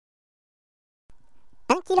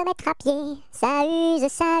1 kilomètre à pied, ça use,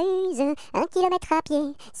 ça use. 1 kilomètre à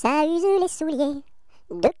pied, ça use les souliers.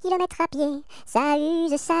 2 kilomètres à pied, ça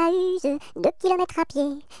use, ça use. 2 kilomètres à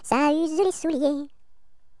pied, ça use les souliers.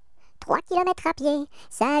 3 kilomètres à pied,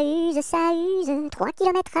 ça use, ça use. 3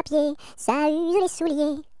 kilomètres à pied, ça use les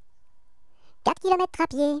souliers. 4 kilomètres à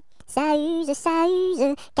pied, ça use, ça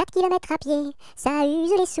use. 4 kilomètres à pied, ça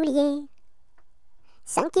use les souliers.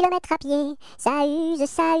 5 kilomètres à pied, ça use,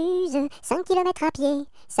 ça use. 5 kilomètres à pied,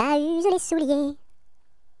 ça use les souliers.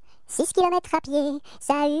 6 kilomètres à pied,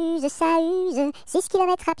 ça use, ça use. 6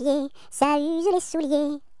 kilomètres à pied, ça use les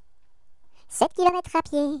souliers. 7 kilomètres à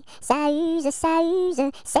pied, ça use, ça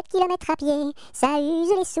use. 7 kilomètres à pied, ça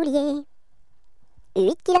use les souliers.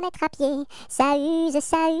 8 kilomètres à pied, ça use,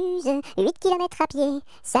 ça use. 8 kilomètres à pied,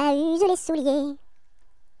 ça use les souliers.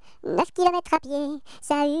 9 kilomètres à pied,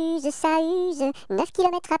 ça use, ça use. 9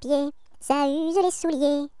 kilomètres à pied, ça use les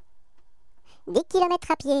souliers. 10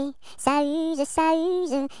 kilomètres à pied, ça use, ça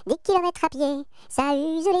use. 10 kilomètres à pied, ça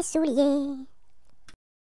use les souliers.